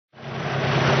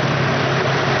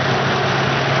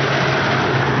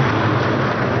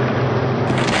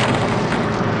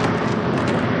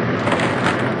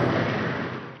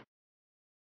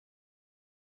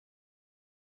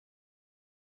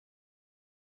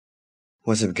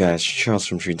What's up guys, Charles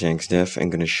from 3TanksDev. I'm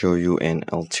going to show you an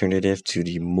alternative to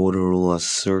the Motorola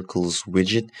Circles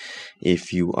widget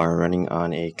if you are running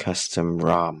on a custom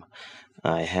ROM.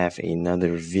 I have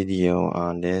another video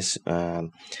on this.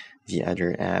 The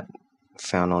other app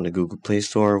found on the Google Play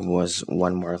Store was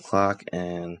One More Clock,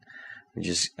 and I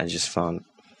just found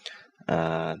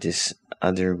this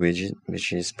other widget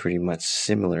which is pretty much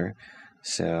similar,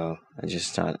 so I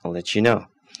just thought I'll let you know.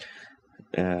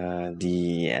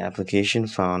 The application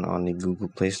found on the Google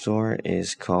Play Store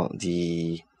is called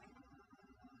there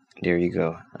you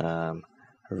go,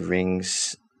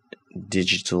 Rings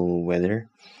Digital Weather,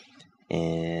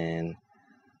 and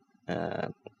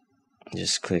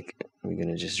just click. We're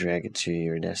gonna just drag it to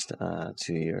your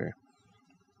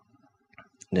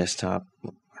desktop,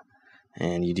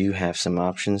 and you do have some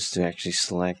options to actually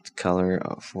select color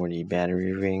for the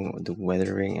battery ring, the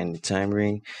weather ring, and the time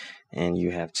ring. And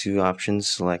you have two options: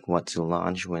 select what to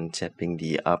launch when tapping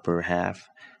the upper half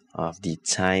of the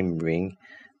time ring,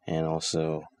 and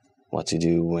also what to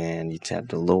do when you tap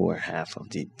the lower half of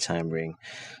the time ring.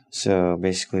 So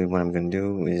basically what I'm going to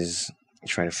do is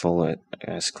try to follow it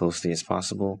as closely as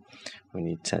possible. When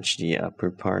you touch the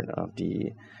upper part of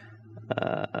the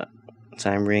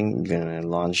time ring, you're going to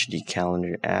launch the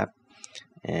calendar app,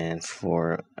 and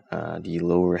for the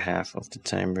lower half of the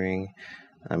time ring,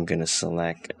 I'm going to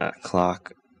select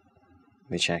clock,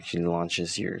 which actually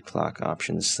launches your clock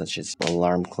options such as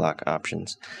alarm clock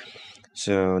options.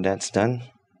 So that's done.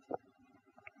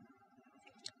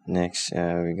 Next,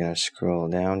 we're going to scroll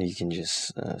down. You can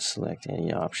just select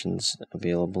any options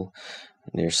available.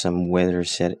 There's some weather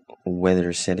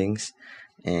settings,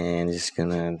 and just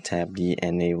gonna tap the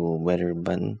enable weather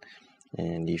button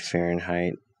and the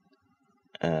Fahrenheit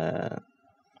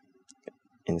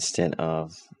instead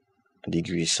of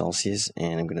degrees Celsius,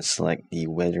 and I'm gonna select the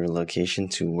weather location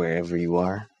to wherever you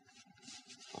are.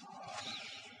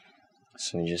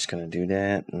 So you're just gonna do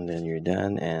that, and then you're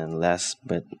done. And last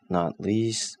but not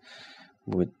least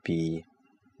would be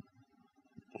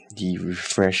the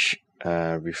refresh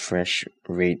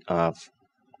rate of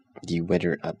the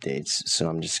weather updates. So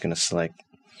I'm just gonna select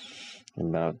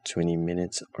about 20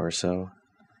 minutes or so.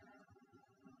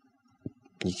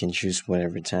 You can choose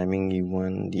whatever timing you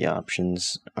want. The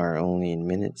options are only in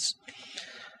minutes.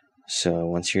 So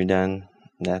once you're done,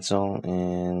 that's all,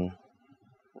 and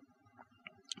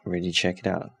ready to check it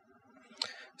out.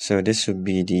 So this would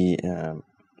be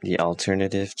the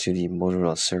alternative to the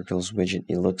Motorola Circles widget.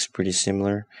 It looks pretty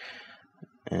similar,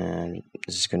 and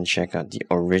just gonna check out the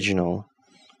original,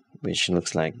 which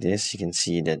looks like this. You can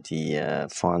see that the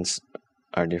fonts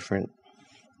are different,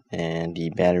 and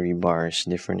the battery bar is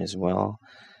different as well,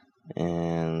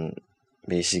 and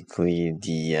basically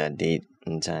the date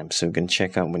and time. So we're gonna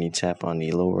check out when you tap on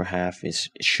the lower half, it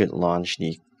should launch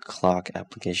the clock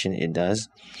application. It does.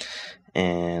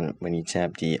 And when you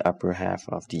tap the upper half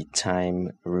of the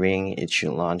time ring, it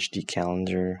should launch the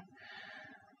calendar.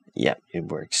 Yeah, it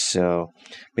works. So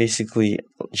basically,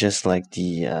 just like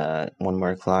the One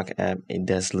More Clock app, it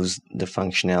does lose the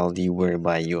functionality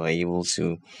whereby you are able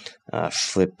to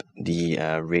flip the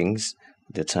rings,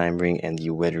 the time ring and the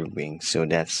weather ring. So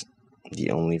that's the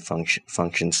only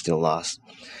function still lost.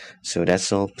 So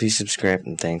that's all. Please subscribe,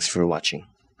 and thanks for watching.